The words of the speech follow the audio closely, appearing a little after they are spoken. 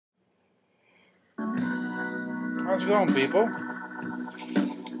How's it going, people?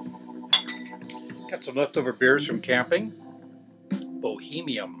 Got some leftover beers from camping.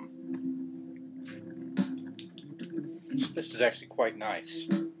 Bohemian. This is actually quite nice.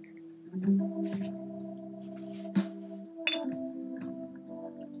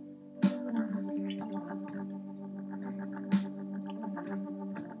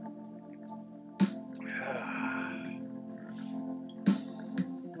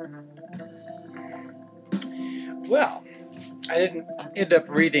 Well, I didn't end up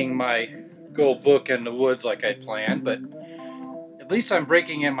reading my gold book in the woods like I'd planned, but at least I'm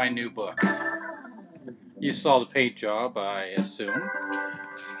breaking in my new book. You saw the paint job, I assume.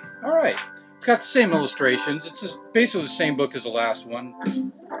 Alright, it's got the same illustrations. It's just basically the same book as the last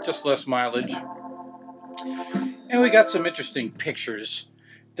one, just less mileage. And we got some interesting pictures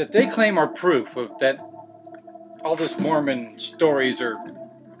that they claim are proof of that all this Mormon stories are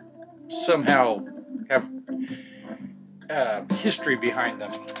somehow have history behind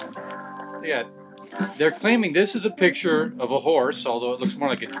them. Yeah, they're claiming this is a picture of a horse, although it looks more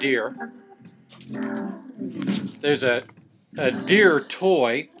like a deer. There's a deer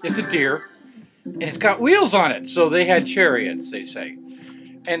toy. It's a deer, and it's got wheels on it, so they had chariots, they say.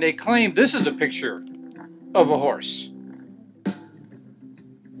 And they claim this is a picture of a horse.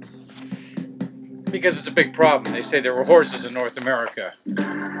 Because it's a big problem. They say there were horses in North America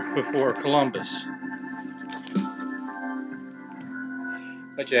before Columbus.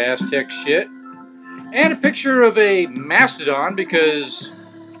 Bunch of Aztec shit. And a picture of a mastodon, because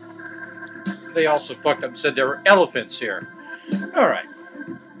they also fucked up and said there were elephants here. Alright.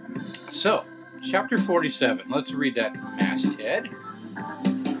 So, chapter 47. Let's read that masthead.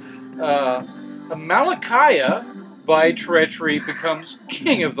 Amalickiah, by treachery, becomes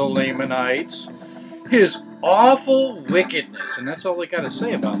king of the Lamanites. His awful wickedness. And that's all they got to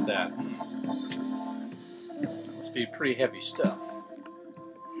say about that. Must be pretty heavy stuff.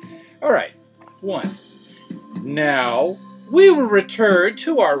 Alright. 1. Now, we will return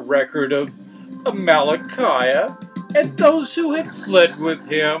to our record of Amalickiah and those who had fled with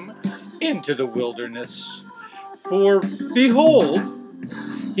him into the wilderness. For, behold,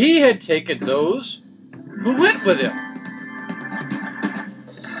 he had taken those who went with him,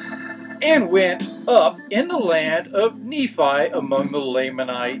 and went up in the land of Nephi among the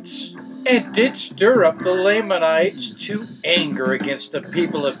Lamanites, and did stir up the Lamanites to anger against the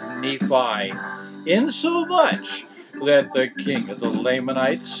people of Nephi, insomuch that the king of the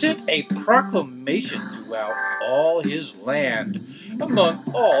Lamanites sent a proclamation throughout all his land, among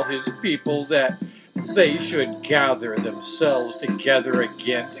all his people, that they should gather themselves together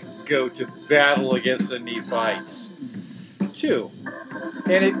again to go to battle against the Nephites. 2.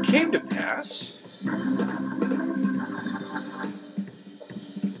 And it came to pass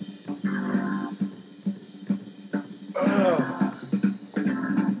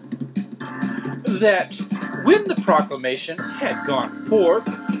that when the proclamation had gone forth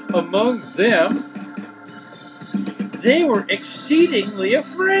among them, they were exceedingly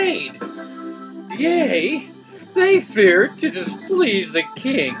afraid. Yea, they feared to displease the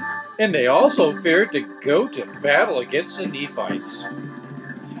king, and they also feared to go to battle against the Nephites,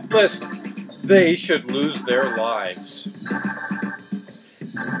 lest they should lose their lives.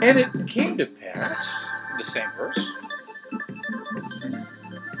 And it came to pass, in the same verse,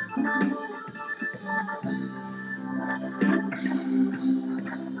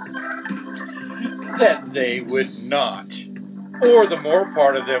 that they would not, or the more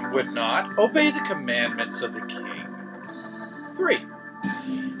part of them would not, obey the commandments of the king. 3.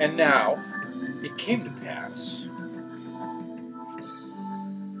 And now it came to pass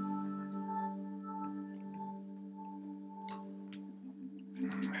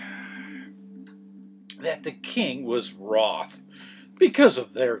that the king was wroth because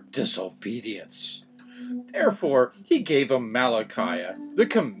of their disobedience. Therefore he gave Amalickiah the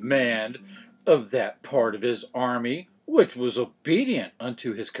command of that part of his army which was obedient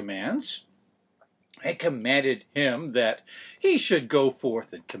unto his commands, and commanded him that he should go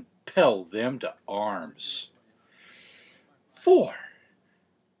forth and compel them to arms. 4.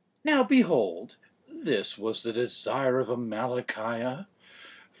 Now behold, this was the desire of Amalickiah,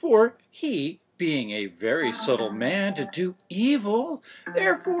 for he, being a very subtle man to do evil,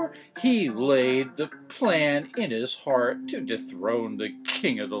 therefore he laid the plan in his heart to dethrone the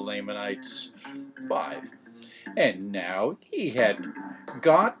king of the Lamanites. 5. And now he had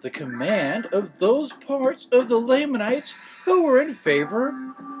got the command of those parts of the Lamanites who were in favor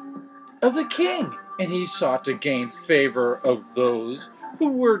of the king, and he sought to gain favor of those who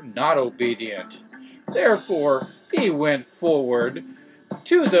were not obedient. Therefore he went forward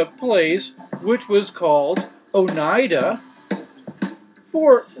to the place which was called Oneida,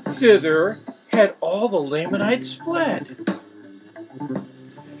 for thither had all the Lamanites fled.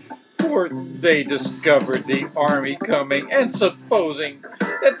 For they discovered the army coming, and supposing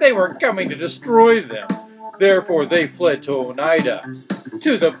that they were coming to destroy them, therefore they fled to Oneida,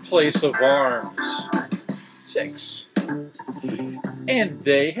 to the place of arms. 6. And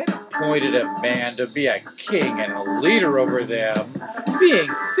they had appointed a man to be a king and a leader over them, being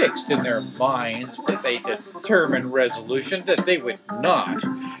fixed in their minds with a determined resolution that they would not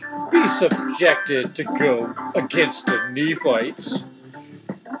be subjected to go against the Nephites.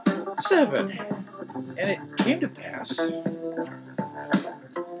 7. And it came to pass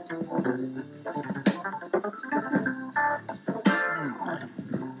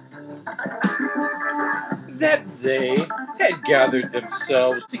that they had gathered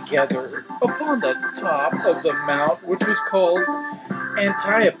themselves together upon the top of the mount which was called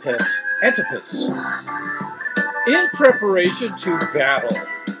Antipus, in preparation to battle.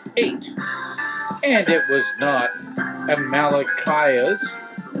 8. And it was not Amalickiah's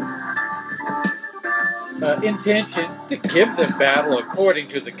intention to give them battle according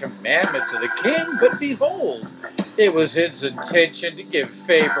to the commandments of the king, but behold, it was his intention to give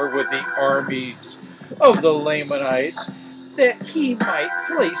favor with the armies of the Lamanites, that he might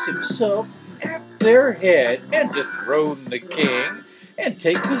place himself at their head and dethrone the king and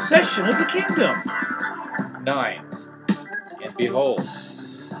take possession of the kingdom. 9. And behold,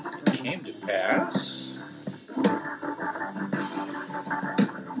 it came to pass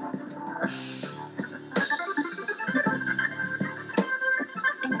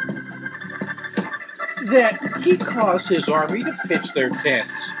that he caused his army to pitch their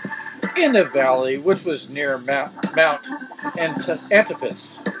tents in the valley which was near Mount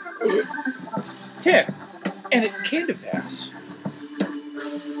Antipus. 10. And it came to pass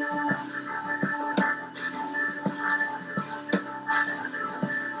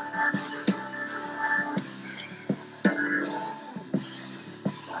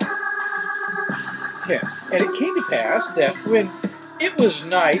that when it was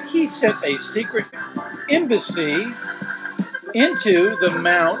night, he sent a secret embassy into the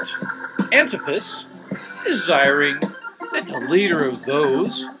Mount Antipus, desiring that the leader of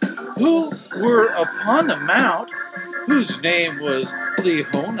those who were upon the mount, whose name was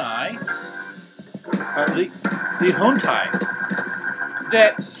Lehontai,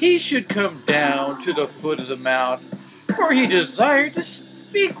 that he should come down to the foot of the mount, for he desired to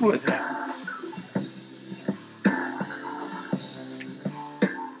speak with him.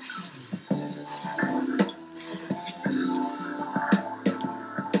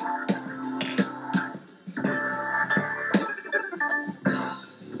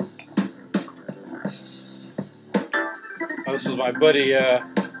 This is my buddy,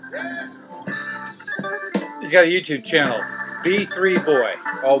 he's got a YouTube channel,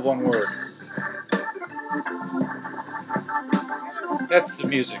 B3Boy, all one word. That's the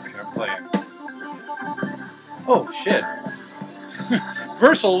music I'm playing. Oh, shit.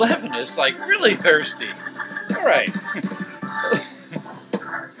 Verse 11 is like really thirsty. All right.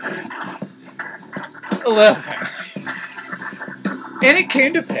 11. And it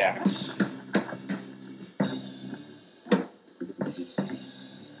came to pass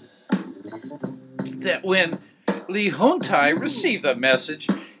that when Lehontai received the message,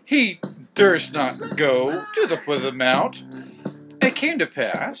 he durst not go to the foot of the mount. It came to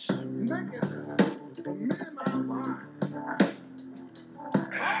pass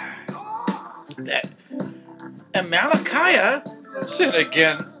that Amalickiah sent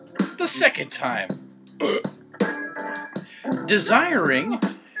again the second time, desiring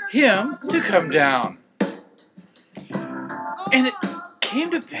him to come down. And it came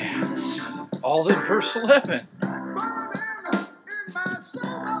to pass, all in verse 11,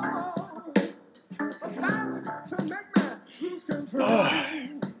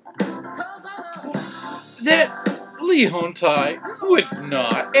 that Lehontai would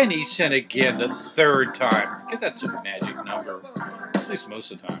not, and he sent again the third time. That's a magic number, at least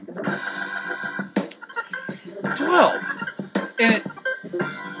most of the time. 12. And it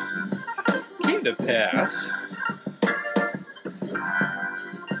came to pass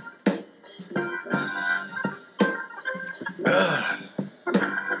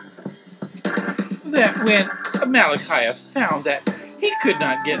that when Amalickiah found that he could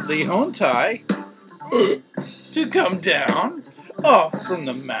not get Lehontai to come down off from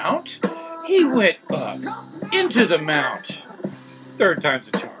the mount, he went up into the mount, third time's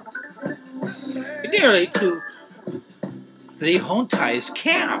a charm, nearly to Lehontai's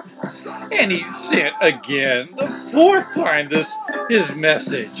camp, and he sent again the fourth time his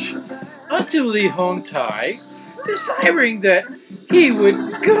message unto Lehontai, desiring that he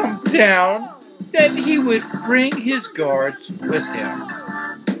would come down, that he would bring his guards with him,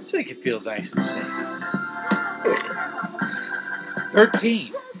 so he could feel nice and safe.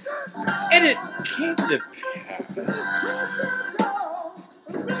 13. And it came to pass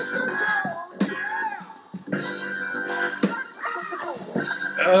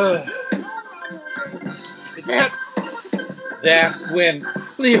that when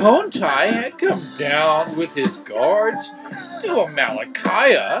Lehontai had come down with his guards to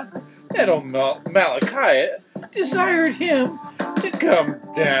Amalickiah, that Amalickiah desired him to come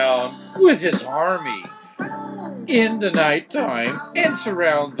down with his army in the nighttime and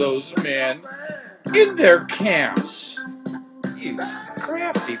surround those men in their camps. You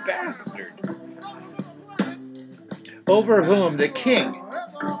crafty bastard. Over whom the king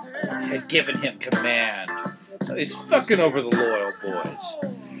had given him command. He's fucking over the loyal boys.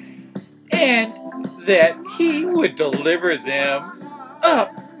 And that he would deliver them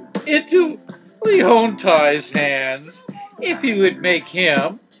up into Lehontai's hands if he would make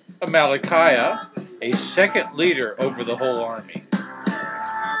him, Amalickiah, a second leader over the whole army.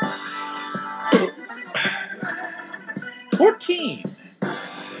 14.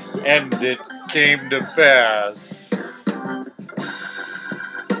 And it came to pass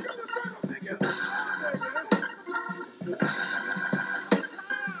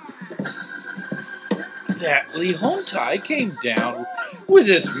that Lehontai came down with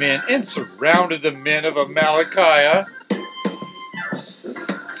his men and surrounded the men of Amalickiah,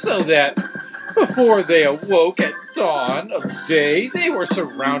 so that before they awoke at dawn of day, they were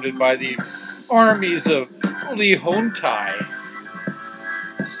surrounded by the armies of Lehontai.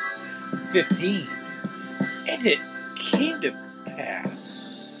 15. And it came to pass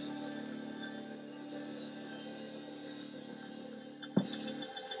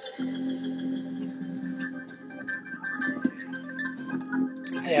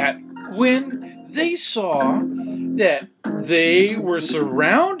that when they saw that they were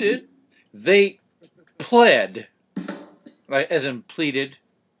surrounded, they pled, as in pleaded,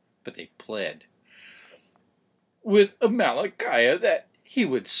 but they pled with Amalickiah that he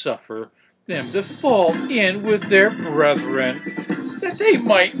would suffer them to fall in with their brethren, that they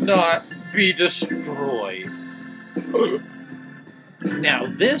might not be destroyed. Now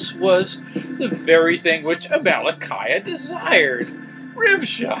this was the very thing which Amalickiah desired.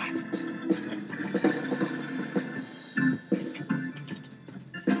 Rimshot.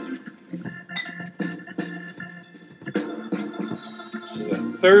 It's a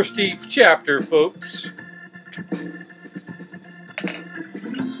thirsty chapter, folks.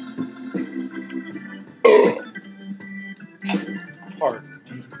 Pardon me.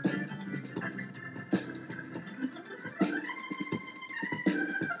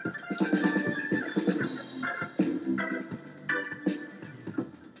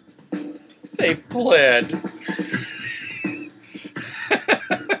 They pled.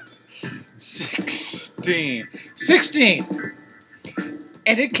 16.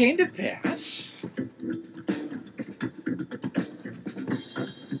 And it came to pass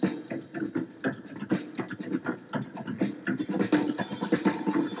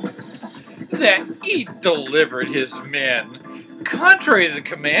that he delivered his men contrary to the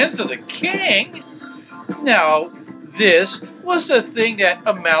commands of the king. Now, this was the thing that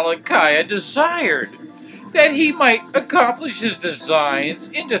Amalickiah desired, that he might accomplish his designs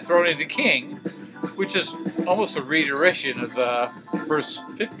in dethroning the king, which is almost a reiteration of verse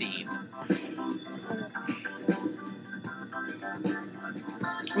 15.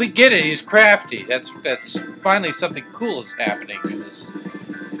 We get it, he's crafty. That's finally something cool is happening in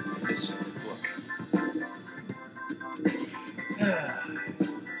this book.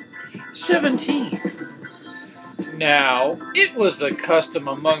 17. Now, it was the custom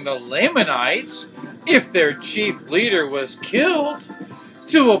among the Lamanites, if their chief leader was killed,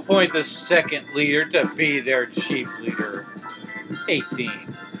 to appoint the second leader to be their chief leader. 18.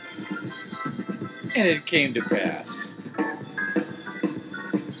 And it came to pass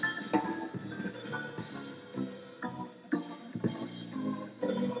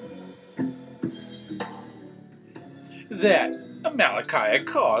that Amalickiah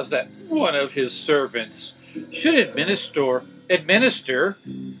caused that one of his servants should administer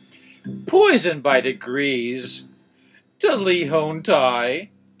poison by degrees to Lehontai,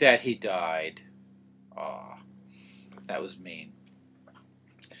 that he died. Ah, that was mean.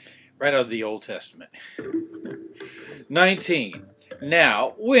 Right out of the Old Testament. 19.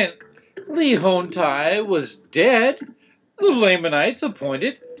 Now, when Lehontai was dead, the Lamanites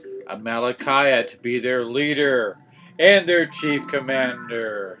appointed Amalickiah to be their leader and their chief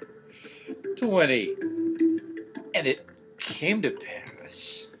commander. 20. And it came to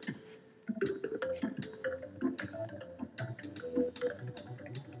pass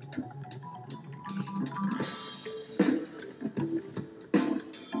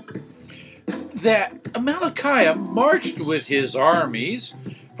that Amalickiah marched with his armies,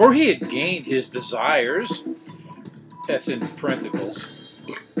 for he had gained his desires. That's in parentheses,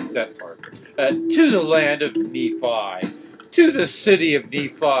 that part. To the land of Nephi, to the city of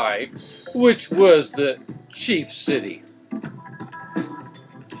Nephi, which was the chief city.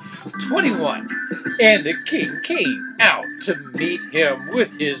 21. And the king came out to meet him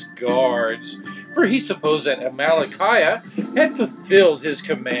with his guards, for he supposed that Amalickiah had fulfilled his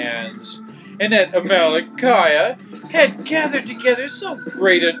commands, and that Amalickiah had gathered together so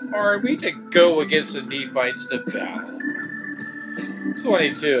great an army to go against the Nephites to battle.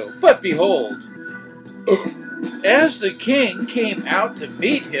 22. But behold, as the king came out to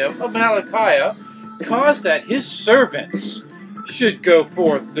meet him, Amalickiah caused that his servants should go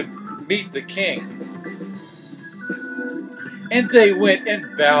forth to meet the king. And they went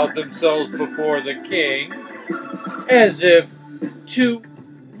and bowed themselves before the king, as if to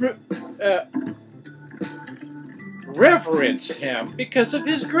reverence him because of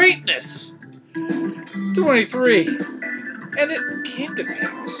his greatness. 23. And it came to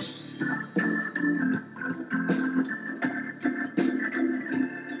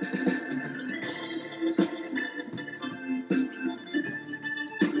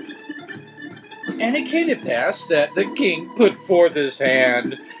pass that the king put forth his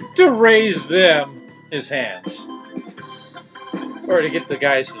hand to raise them, his hands. Or to get the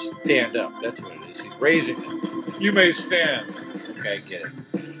guys to stand up. That's what it is. He's raising them. You may stand. Okay, I get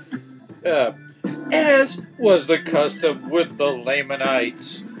it. As was the custom with the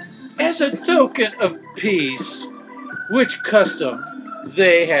Lamanites, as a token of peace, which custom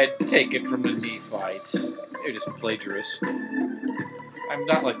they had taken from the Nephites. They're just plagiarists. I'm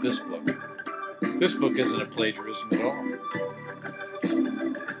not like this book. This book isn't a plagiarism at all.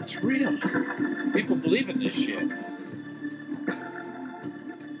 It's real. People believe in this shit.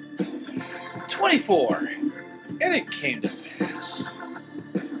 24. And it came to pass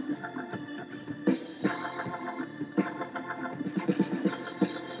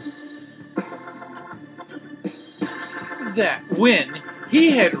that when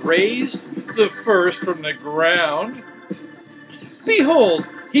he had raised the first from the ground, behold,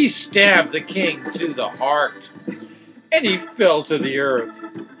 he stabbed the king to the heart, and he fell to the earth.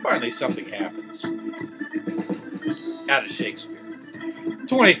 Finally, something happens. Out of Shakespeare.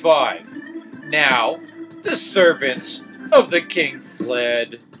 25. Now, the servants of the king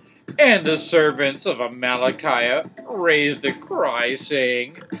fled, and the servants of Amalickiah raised a cry,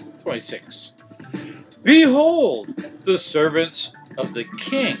 saying, 26. Behold, the servants of the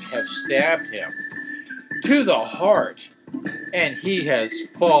king have stabbed him to the heart, and he has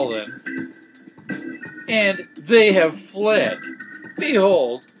fallen, and they have fled.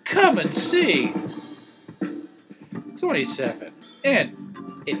 Behold, come and see. 27. And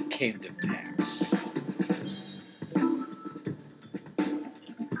it came to pass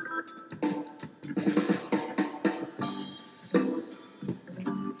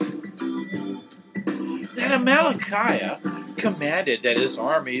that Amalickiah commanded that his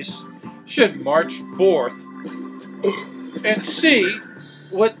armies should march forth and see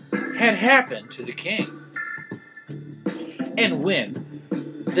what had happened to the king. And when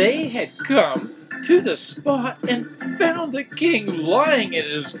they had come to the spot and found the king lying in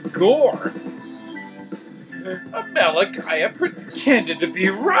his gore, Amalickiah pretended to be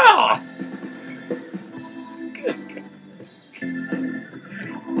wroth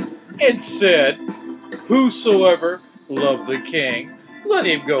and said, Whosoever loved the king, let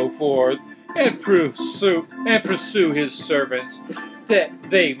him go forth and pursue his servants, that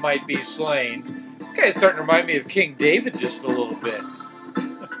they might be slain. This guy's starting to remind me of King David just a little bit.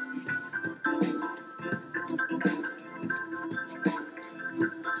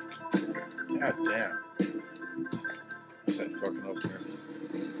 God damn. What's that fucking opener?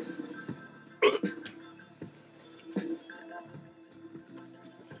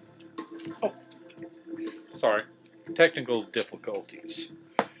 Oh. Sorry. Technical difficulties.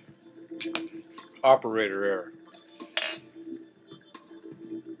 Operator error.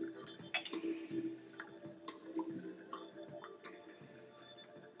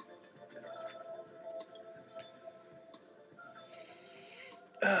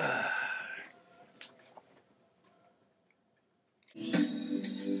 Uh.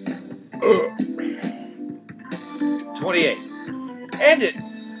 28. And it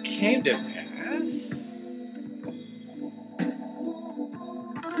came to pass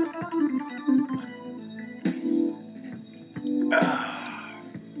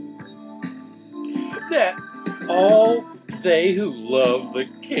they who loved the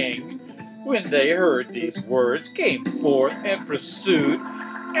king, when they heard these words, came forth and pursued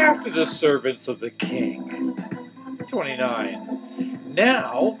after the servants of the king. 29.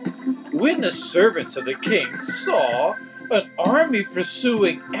 Now, when the servants of the king saw an army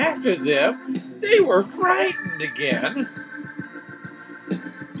pursuing after them, they were frightened again,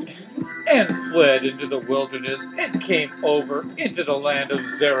 and fled into the wilderness, and came over into the land of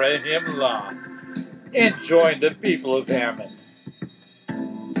Zarahemla, and joined the people of Ammon.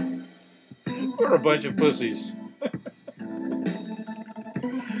 We're a bunch of pussies.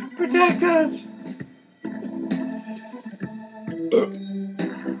 Protect us!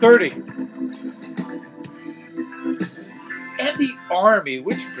 30. And the army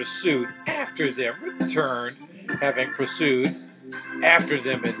which pursued after them returned, having pursued after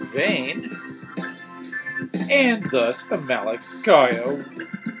them in vain. And thus Amalickiah,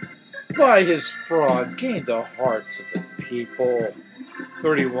 by his fraud, gained the hearts of the people.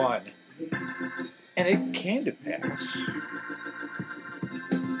 31. And it came to pass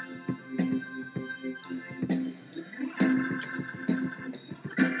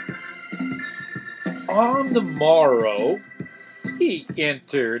on the morrow he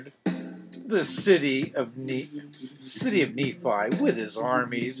entered the city of Nephi with his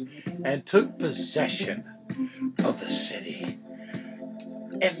armies, and took possession of the city.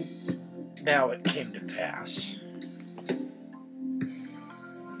 And now it came to pass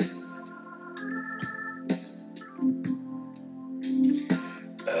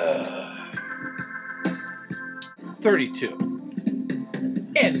 32.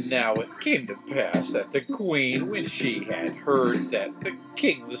 And now it came to pass that the queen, when she had heard that the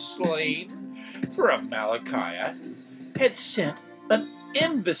king was slain for Amalickiah, had sent an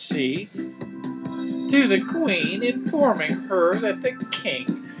embassy to the queen, informing her that the king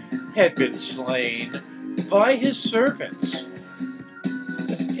had been slain by his servants.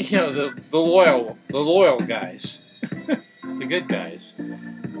 You know, the loyal guys, the good guys,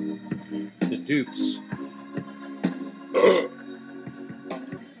 the dupes.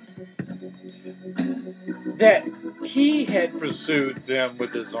 That he had pursued them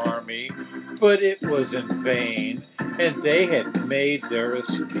with his army, but it was in vain, and they had made their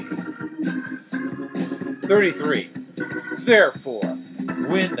escape. 33. Therefore,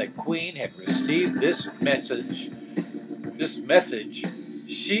 when the queen had received this message,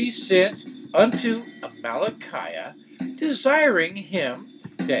 she sent unto Amalickiah, desiring him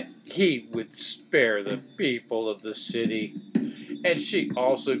that he would spare the people of the city. And she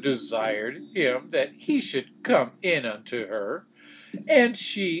also desired him that he should come in unto her. And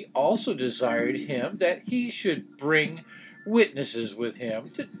she also desired him that he should bring witnesses with him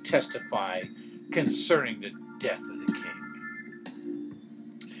to testify concerning the death of the king.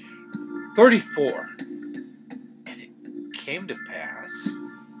 34. And it came to pass...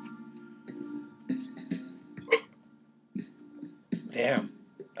 Damn,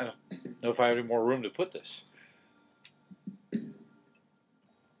 I don't know if I have any more room to put this.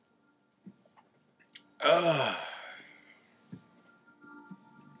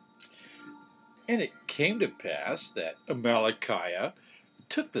 And it came to pass that Amalickiah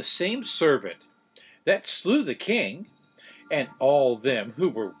took the same servant that slew the king, and all them who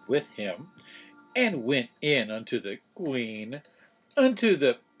were with him, and went in unto the queen, unto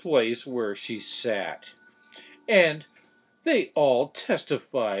the place where she sat. And they all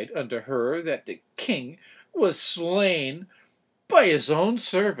testified unto her that the king was slain by his own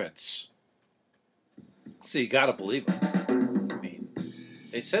servants. So you gotta believe them. I mean,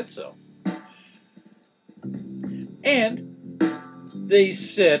 they said so. And they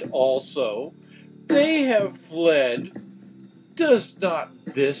said also, they have fled. Does not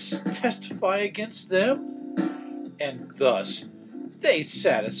this testify against them? And thus they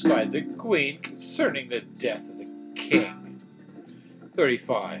satisfied the queen concerning the death of the king.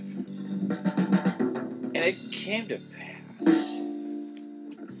 35. And it came to pass.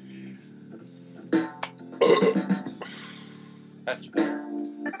 That's better.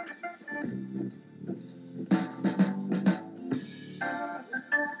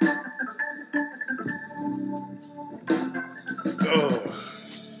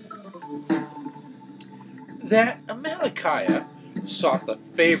 That Amalickiah sought the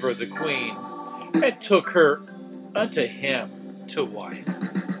favor of the queen, and took her unto him to wife.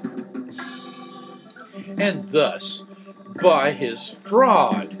 And thus, by his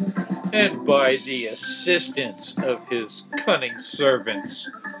fraud, and by the assistance of his cunning servants,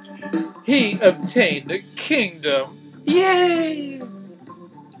 he obtained the kingdom. Yay!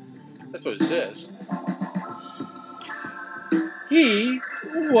 That's what it says. He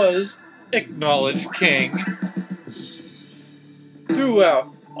was acknowledged king, throughout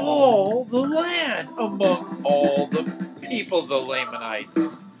all the land among all the people of the Lamanites,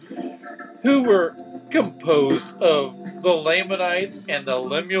 who were composed of the Lamanites and the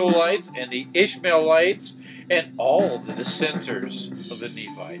Lemuelites and the Ishmaelites and all the dissenters of the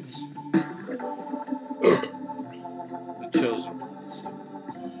Nephites, the chosen ones.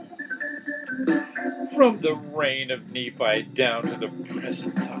 From the reign of Nephi down to the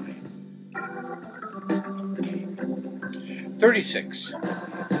present time. 36.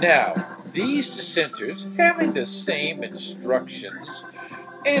 Now, these dissenters, having the same instructions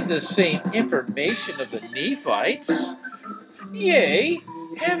and the same information of the Nephites, yea,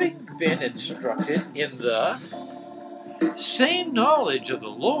 having been instructed in the same knowledge of the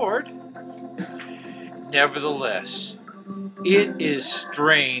Lord, nevertheless, it is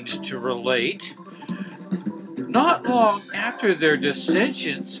strange to relate, not long after their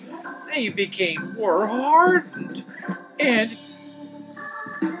dissensions, they became more hardened and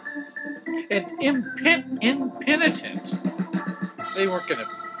impenitent. They weren't going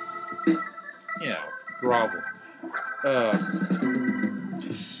to, grovel.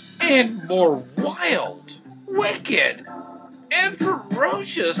 And more wild, wicked, and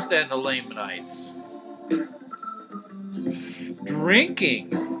ferocious than the Lamanites.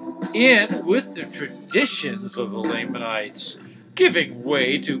 Drinking in with the traditions of the Lamanites, giving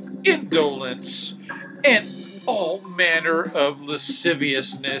way to indolence and all manner of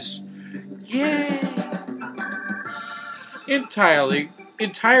lasciviousness, yea, entirely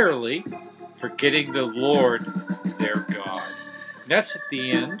forgetting the Lord their God. And that's at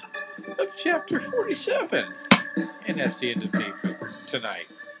the end of chapter 47. And that's the end of me for tonight.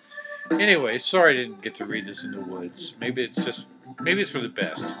 Anyway, sorry I didn't get to read this in the woods. Maybe it's for the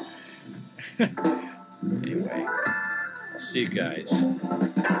best. Anyway, I'll see you guys in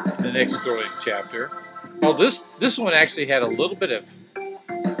the next thrilling chapter. Oh, this one actually had a little bit of...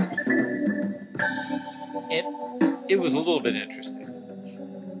 It was a little bit interesting.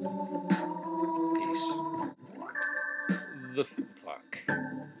 Peace. The